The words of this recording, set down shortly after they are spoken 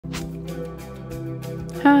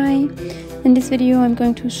Hi! In this video I'm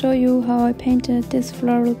going to show you how I painted this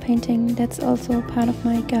floral painting that's also part of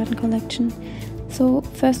my garden collection. So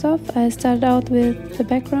first off, I started out with the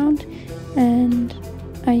background and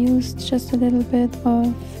I used just a little bit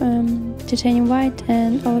of titanium white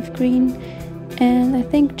and olive green, and I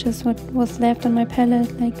think just what was left on my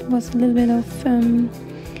palette was a little bit of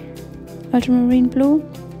ultramarine blue,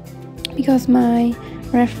 because my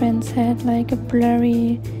reference had like a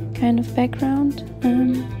blurry kind of background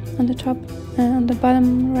on the top, on the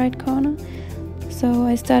bottom right corner. So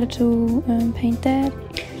I started to paint that.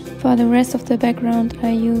 For the rest of the background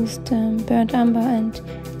I used burnt umber and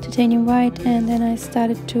titanium white, and then I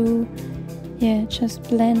started to just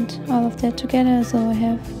blend all of that together, so I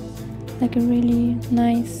have like a really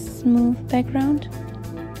nice smooth background.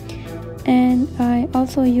 And I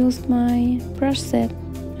also used my brush set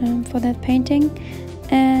for that painting.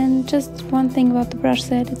 And just one thing about the brush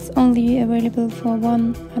set, it's only available for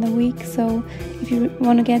 1 other week, so if you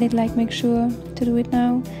want to get it, make sure to do it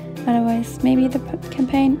now, otherwise maybe the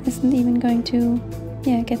campaign isn't even going to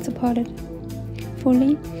get supported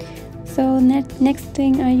fully. So next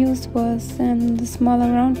thing I used was the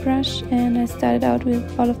smaller round brush, and I started out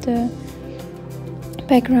with all of the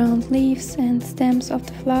background leaves and stems of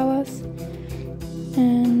the flowers,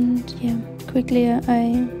 and quickly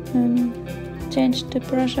I changed the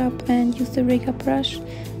brush up and used the rigger brush,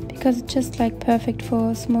 because it's just perfect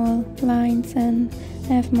for small lines and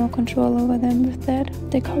I have more control over them with that.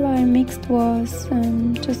 The color I mixed was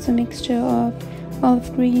just a mixture of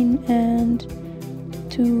olive green, and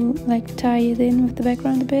to tie it in with the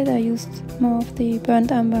background a bit, I used more of the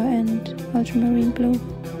burnt umber and ultramarine blue.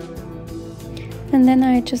 And then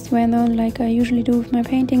I just went on like I usually do with my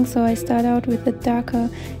paintings, so I start out with a darker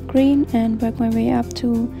green and work my way up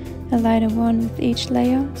to a lighter one with each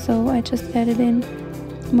layer. So I just added in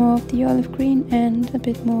more of the olive green and a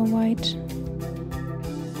bit more white.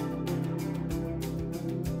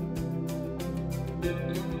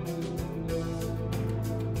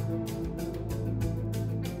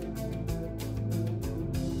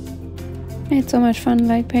 I had so much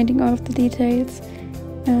fun painting all of the details.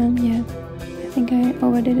 I think I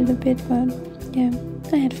overdid it a bit, but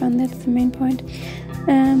I had fun, that's the main point.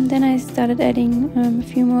 Then I started adding a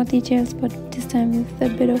few more details, but this time with a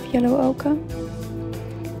bit of yellow ochre.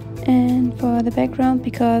 And for the background,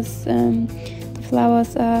 because the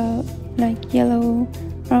flowers are yellow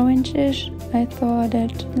orange-ish, I thought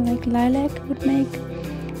that lilac would make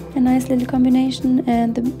a nice little combination,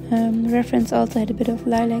 and the reference also had a bit of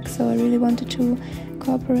lilac, so I really wanted to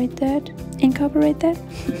incorporate that.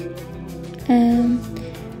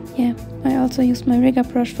 I also used my rigger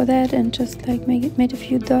brush for that and just made a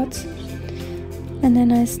few dots. And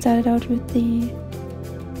then I started out with the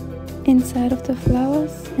inside of the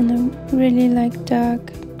flowers in a really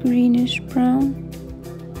dark greenish brown.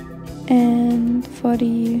 And for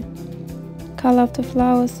the color of the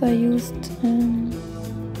flowers I used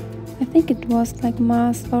I think it was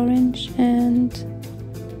Mars orange, and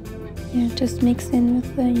just mixed in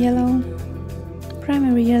with the yellow,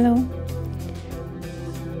 primary yellow.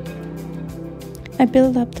 I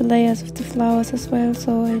built up the layers of the flowers as well,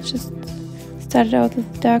 so I just started out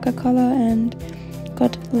with darker color and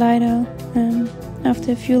got lighter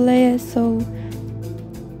after a few layers, so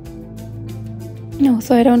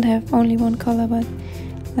I don't have only one color but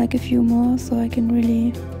a few more, so I can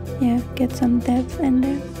really get some depth in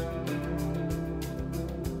there.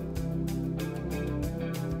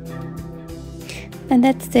 At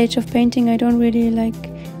that stage of painting I don't really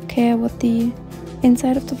care what the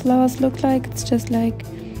inside of the flowers look like. It's just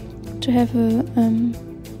to have a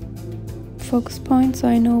focus point, so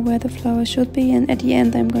I know where the flower should be, and at the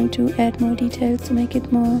end I'm going to add more details to make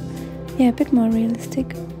it more, a bit more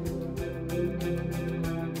realistic.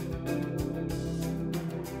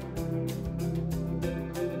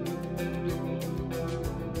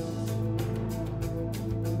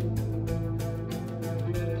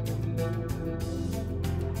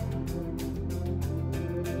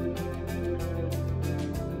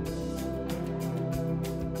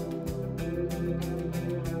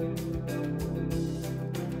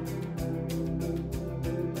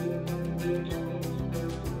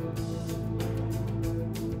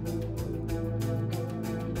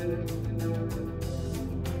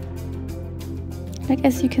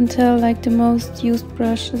 As you can tell, the most used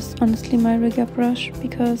brush is honestly my rigger brush,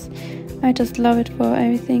 because I just love it for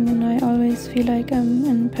everything and I always feel like I'm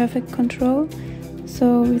in perfect control.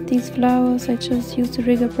 So with these flowers I just use the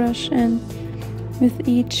rigger brush, and with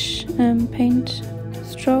each paint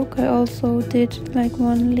stroke I also did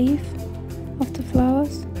one leaf of the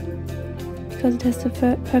flowers, because it has the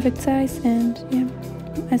perfect size, and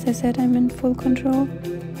as I said, I'm in full control.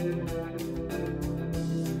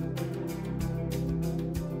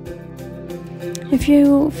 If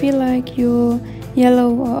you feel like your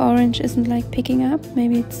yellow or orange isn't like picking up,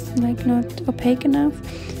 maybe it's like not opaque enough,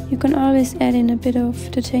 you can always add in a bit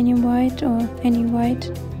of titanium white or any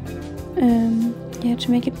white, yeah,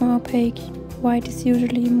 to make it more opaque. White is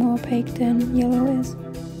usually more opaque than yellow is.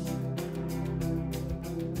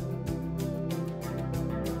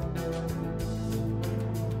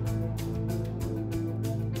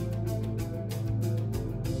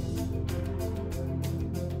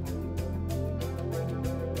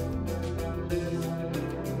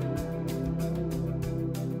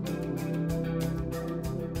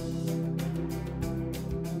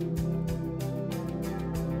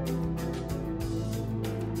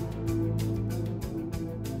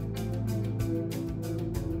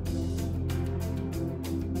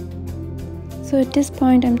 So at this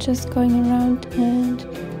point I'm just going around and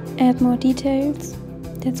add more details.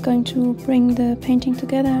 That's going to bring the painting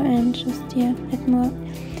together and just, yeah, add more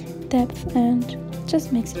depth and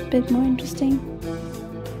just makes it a bit more interesting.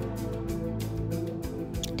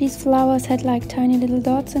 These flowers had like tiny little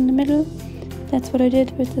dots in the middle. That's what I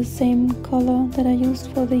did with the same color that I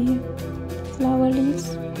used for the flower leaves.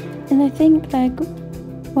 And I think like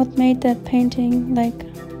what made that painting like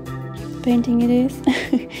painting it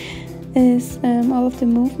is all of the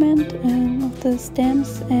movement of the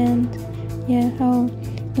stems, and yeah, how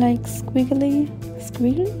like squiggly,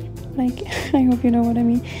 like I hope you know what I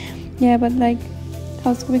mean. Yeah, but like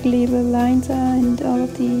how squiggly the lines are and all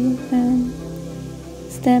of the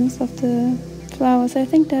stems of the flowers. I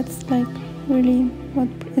think that's like really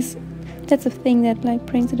that's a thing that like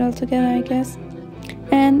brings it all together, I guess.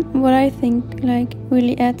 And what I think like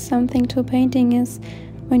really adds something to a painting is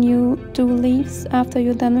when you do leaves after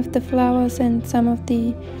you're done with the flowers, and some of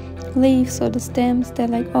the leaves or the stems, they're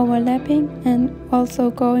like overlapping and also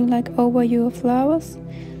going like over your flowers.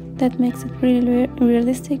 That makes it really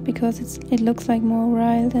realistic, because it looks like more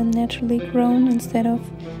wild and naturally grown instead of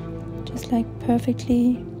just like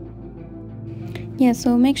perfectly. Yeah,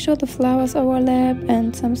 so make sure the flowers overlap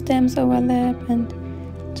and some stems overlap, and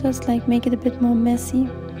just like make it a bit more messy.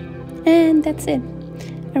 And that's it.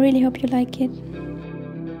 I really hope you like it.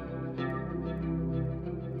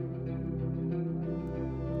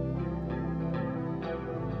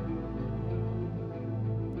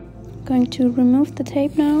 Going to remove the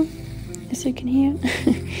tape now, as you can hear,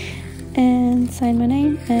 and sign my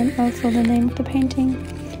name and also the name of the painting.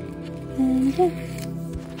 And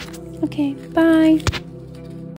yeah, okay, bye.